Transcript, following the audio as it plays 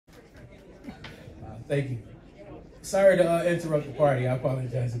Thank you. Sorry to interrupt the party. I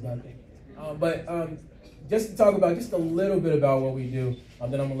apologize about that. But just to talk about just a little bit about what we do,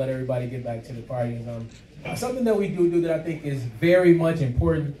 then I'm gonna let everybody get back to the party. Something that we do that I think is very much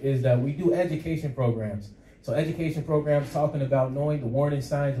important is that we do education programs. So education programs talking about knowing the warning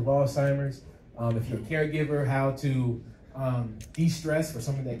signs of Alzheimer's. If you're a caregiver, how to de-stress for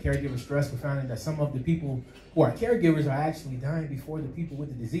some of that caregiver stress. We're finding that some of the people who are caregivers are actually dying before the people with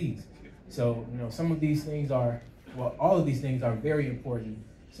the disease. So, you know, some of these things are, well, all of these things are very important.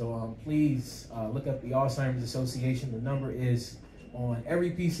 So please look up the Alzheimer's Association. The number is on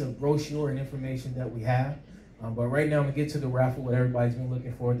every piece of brochure and information that we have. But right now I'm gonna get to the raffle, what everybody's been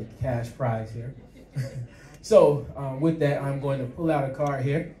looking for, the cash prize here. So with that, I'm going to pull out a card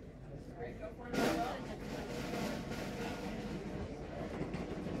here.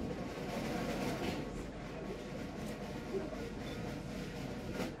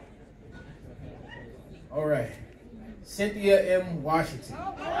 All right, Cynthia M. Washington.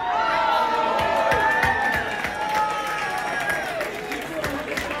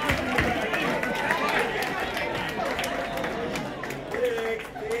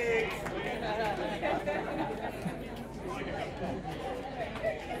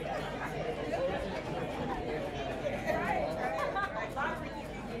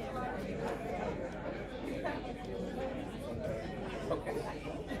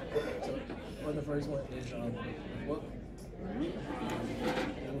 The first one is a book.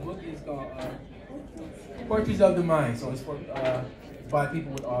 The book is called Portraits of the Mind. So it's for by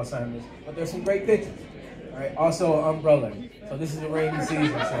people with Alzheimer's. But there's some great pictures. All right. Also, an umbrella. So this is a rainy season.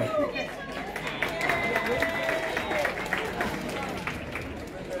 So.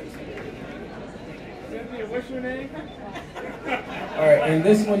 What's your name? All right, and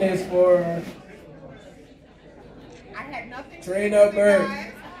this one is for I had nothing. Trina Bird.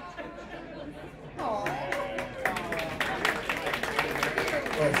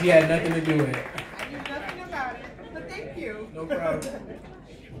 Well, she had nothing to do with it. I knew nothing about it, but thank you. No problem.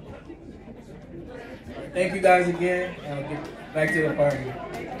 Thank you guys again. I'll get back to the party.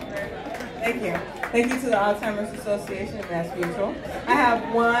 Thank you. Thank you to the Alzheimer's Association of Mass Mutual. I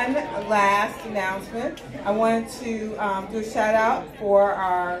have one last announcement. I wanted to do a shout out for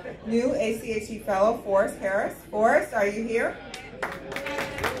our new ACHE fellow, Forrest Harris. Forrest, are you here?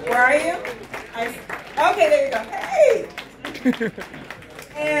 Where are you? Okay, there you go. Hey!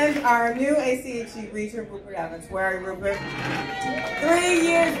 And our new ACHE Regent, Rupert Evans. Where are you, Rupert? 3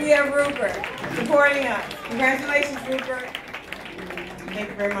 years we have Rupert supporting us. Congratulations, Rupert. Thank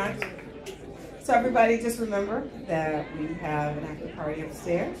you very much. So everybody just remember that we have an after party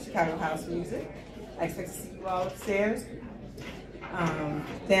upstairs, Chicago House Music. I expect to see you all upstairs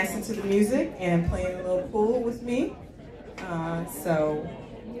dancing to the music and playing a little pool with me. And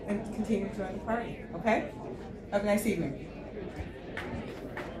continue to join the party, okay? Have a nice evening.